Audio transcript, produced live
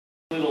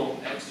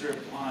Little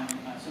excerpt on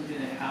something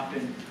that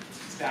happened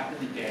back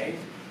in the day.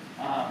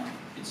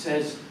 It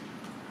says,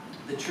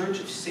 "The Church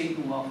of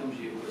Satan welcomes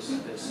you"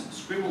 was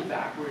scribbled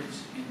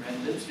backwards in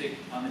red lipstick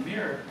on the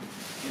mirror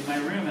in my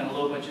room at a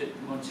low-budget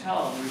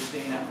motel we were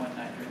staying at one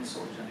night during the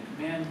Soldiers Under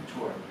Command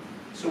tour.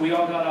 So we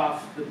all got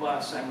off the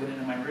bus. I went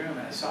into my room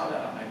and I saw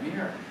that on my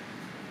mirror,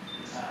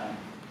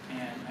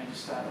 and I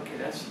just thought, okay,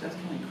 that's kind of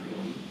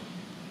creepy.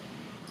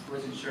 I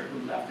wasn't sure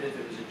who left it, if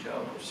it was a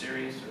joke or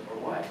serious or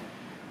what.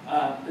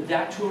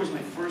 That tour was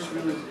my first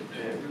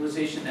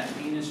realization that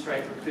being a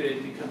striper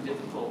could become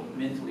difficult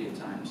mentally at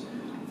times.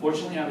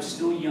 Fortunately, I was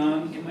still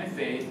young in my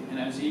faith, and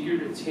I was eager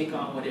to take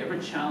on whatever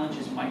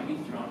challenges might be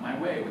thrown my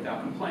way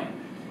without complaint.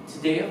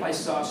 Today, if I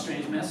saw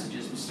strange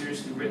messages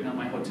mysteriously written on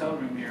my hotel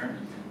room mirror,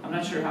 I'm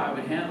not sure how I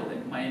would handle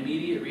it. My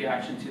immediate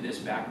reaction to this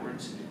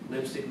backwards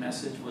lipstick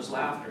message was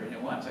laughter, and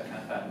it was. I kind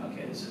of thought,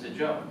 okay, this is a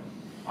joke.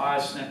 I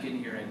snuck in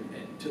here and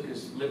took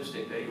his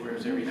lipstick that he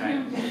wears every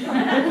night.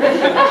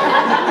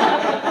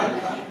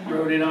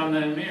 Wrote it on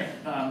the mirror.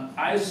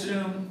 I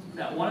assumed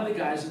that one of the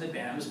guys in the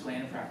band was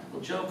playing a practical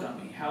joke on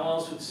me. How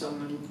else would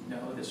someone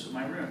know this was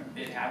my room?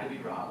 It had to be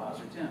Rob, Oz,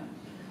 or Tim.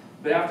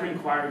 But after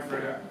inquiring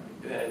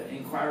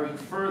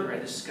further, I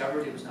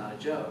discovered it was not a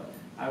joke.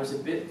 I was a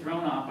bit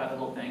thrown off by the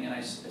whole thing, and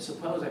I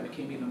suppose I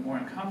became even more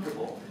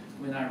uncomfortable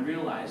when I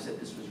realized that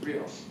this was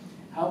real.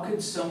 How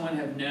could someone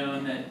have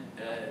known that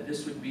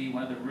this would be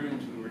one of the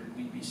rooms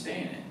we'd be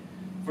staying in?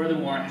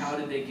 Furthermore, how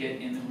did they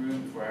get in the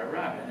room before I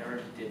arrived? I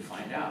never did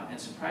find out. And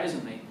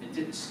surprisingly, it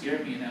didn't scare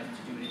me enough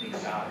to do anything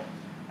about it.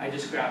 I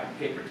just grabbed a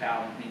paper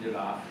towel and cleaned it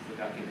off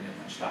without giving it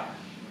much thought.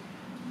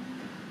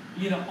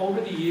 You know,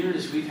 over the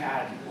years, we've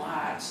had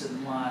lots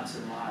and lots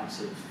and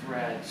lots of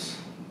threats,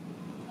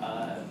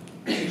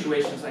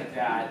 situations like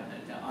that,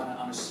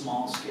 on a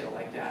small scale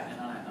like that, and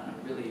on a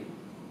really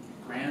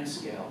grand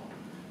scale.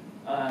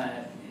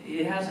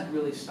 It hasn't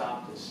really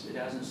stopped us. It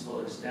hasn't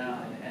slowed us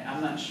down. And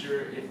I'm not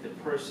sure if the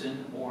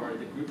person or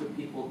the group of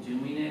people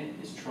doing it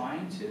is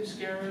trying to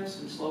scare us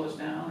and slow us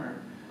down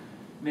or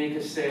make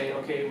us say,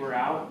 okay, we're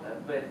out.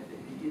 But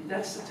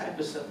that's the type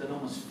of stuff that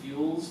almost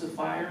fuels the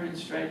fire in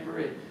Striper.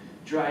 It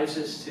drives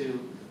us to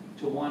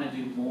want to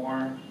do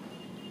more,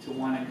 to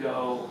want to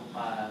go.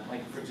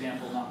 Like, for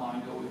example, not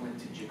long ago we went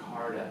to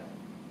Jakarta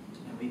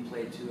and we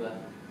played to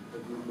a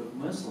group of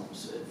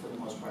Muslims, for the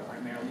most part,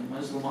 primarily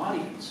Muslim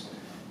audience.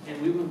 And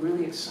we were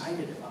really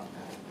excited about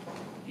that.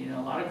 You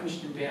know, a lot of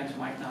Christian bands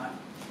might not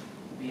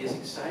be as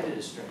excited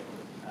as Striper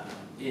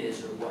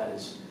is or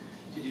was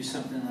to do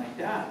something like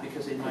that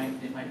because they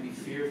might be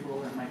fearful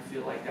or might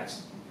feel like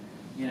that's,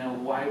 you know,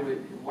 why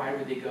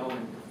would they go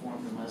and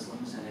perform for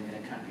Muslims in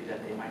a country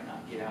that they might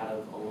not get out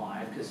of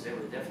alive? Because there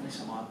were definitely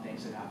some odd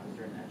things that happened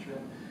during that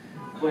trip.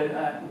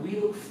 But we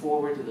look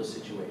forward to those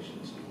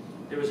situations.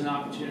 There was an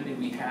opportunity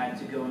we had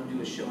to go and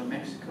do a show in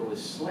Mexico with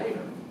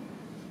Slayer.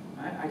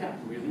 I got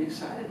really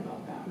excited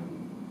about that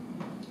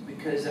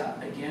because,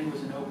 again, it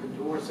was an open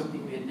door,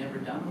 something we had never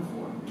done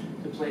before,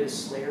 to play to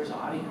Slayer's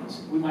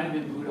audience. We might have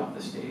been booed off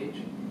the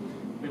stage.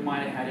 We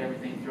might have had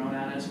everything thrown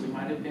at us. We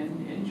might have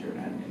been injured,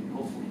 and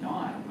hopefully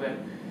not. But,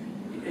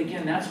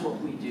 again, that's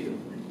what we do.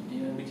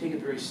 You know, we take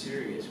it very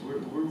serious. We're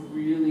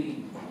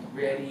really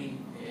ready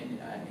and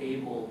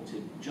able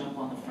to jump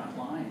on the front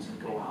lines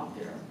and go out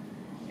there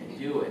and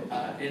do it.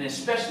 And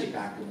especially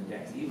back in the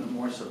day, even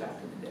more so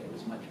back in the day. It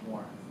was much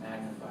more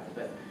magnified.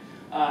 But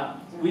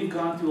we've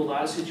gone through a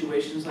lot of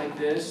situations like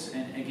this,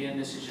 and again,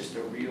 this is just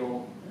a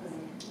real,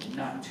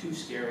 not too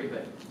scary,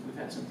 but we've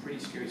had some pretty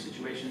scary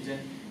situations,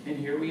 and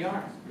here we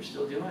are. We're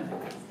still doing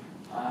it.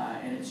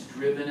 And it's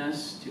driven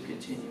us to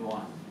continue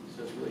on.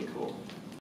 So it's really cool.